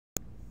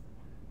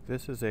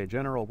This is a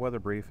general weather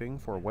briefing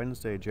for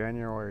Wednesday,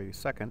 January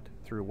 2nd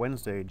through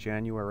Wednesday,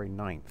 January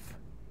 9th.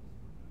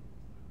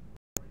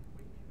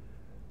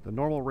 The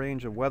normal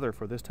range of weather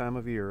for this time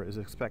of year is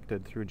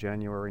expected through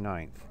January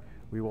 9th.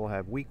 We will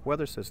have weak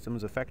weather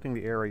systems affecting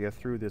the area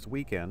through this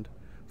weekend,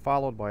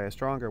 followed by a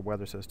stronger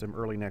weather system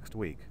early next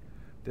week.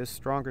 This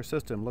stronger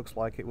system looks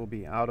like it will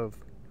be of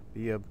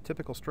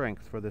typical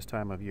strength for this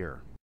time of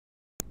year.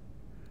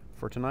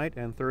 For tonight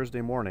and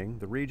Thursday morning,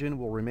 the region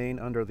will remain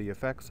under the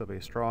effects of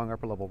a strong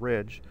upper-level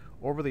ridge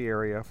over the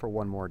area for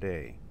one more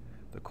day.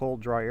 The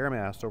cold, dry air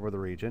mass over the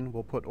region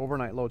will put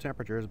overnight low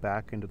temperatures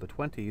back into the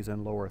 20s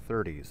and lower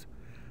 30s.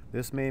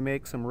 This may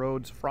make some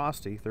roads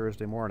frosty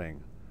Thursday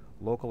morning.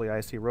 Locally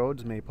icy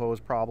roads may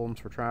pose problems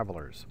for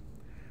travelers.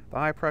 The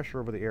high pressure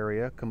over the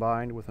area,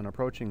 combined with an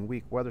approaching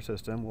weak weather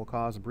system, will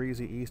cause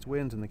breezy east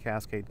winds in the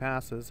Cascade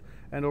Passes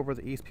and over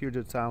the East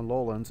Puget Sound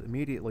lowlands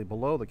immediately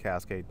below the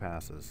Cascade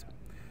Passes.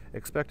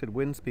 Expected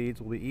wind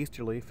speeds will be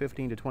easterly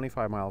 15 to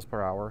 25 miles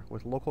per hour,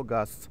 with local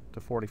gusts to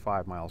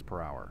 45 miles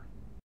per hour.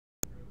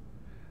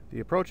 The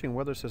approaching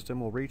weather system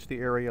will reach the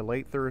area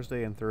late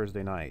Thursday and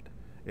Thursday night.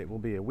 It will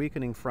be a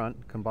weakening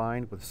front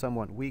combined with a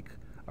somewhat weak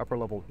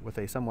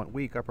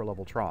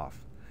upper-level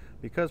trough.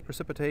 Because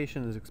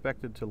precipitation is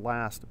expected to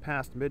last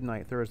past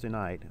midnight Thursday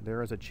night,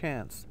 there is a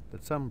chance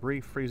that some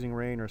brief freezing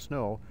rain or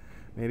snow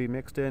may be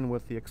mixed in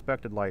with the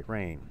expected light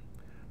rain.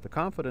 The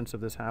confidence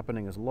of this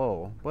happening is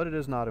low, but it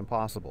is not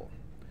impossible.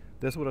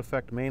 This would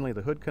affect mainly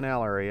the Hood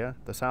Canal area,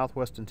 the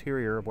southwest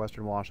interior of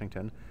western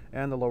Washington,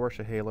 and the lower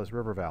Chehalis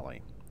River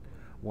Valley.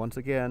 Once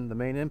again, the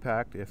main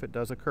impact, if it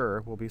does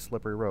occur, will be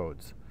slippery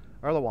roads.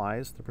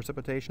 Otherwise, the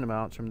precipitation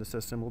amounts from the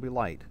system will be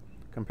light,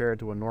 compared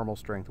to a normal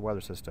strength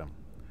weather system.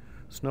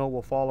 Snow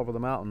will fall over the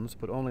mountains,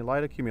 but only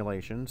light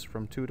accumulations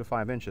from 2 to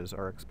 5 inches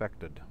are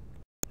expected.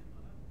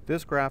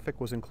 This graphic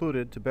was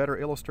included to better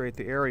illustrate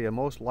the area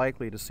most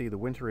likely to see the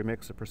wintry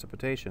mix of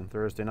precipitation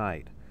Thursday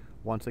night.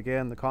 Once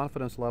again, the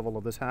confidence level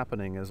of this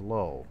happening is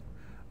low.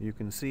 You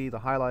can see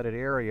the highlighted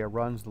area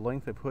runs the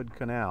length of Hood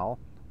Canal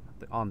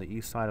on the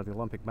east side of the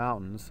Olympic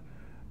Mountains,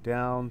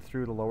 down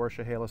through the lower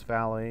Chehalis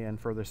Valley and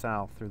further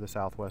south through the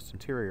southwest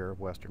interior of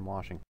western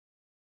Washington.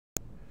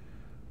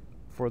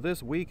 For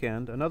this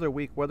weekend, another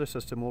weak weather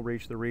system will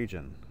reach the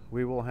region.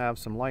 We will have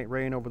some light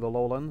rain over the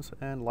lowlands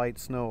and light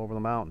snow over the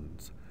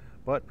mountains,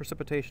 but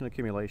precipitation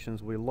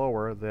accumulations will be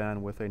lower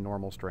than with a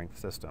normal strength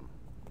system.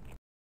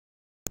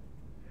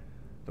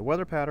 The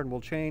weather pattern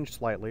will change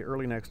slightly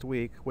early next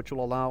week, which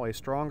will allow a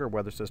stronger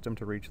weather system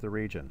to reach the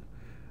region.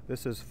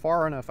 This is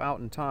far enough out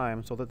in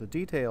time so that the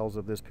details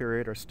of this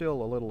period are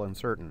still a little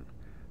uncertain.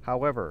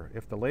 However,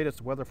 if the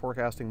latest weather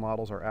forecasting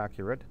models are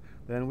accurate,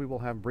 then we will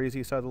have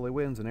breezy southerly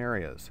winds in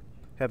areas.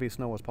 Heavy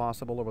snow is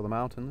possible over the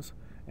mountains,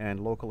 and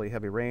locally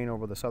heavy rain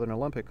over the southern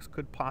Olympics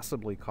could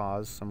possibly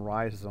cause some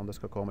rises on the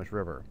Skokomish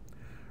River.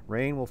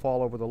 Rain will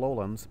fall over the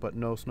lowlands, but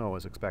no snow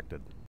is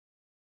expected.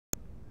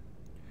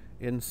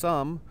 In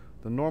sum,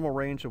 the normal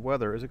range of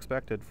weather is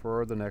expected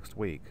for the next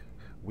week.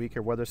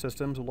 Weaker weather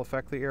systems will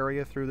affect the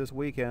area through this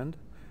weekend,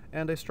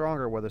 and a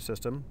stronger weather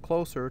system,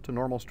 closer to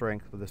normal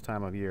strength for this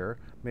time of year,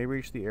 may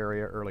reach the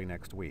area early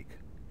next week.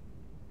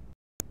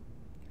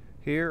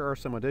 Here are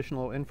some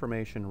additional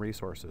information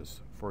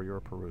resources for your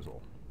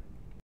perusal.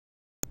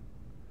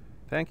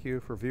 Thank you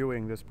for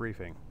viewing this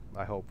briefing.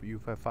 I hope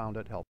you have found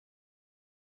it helpful.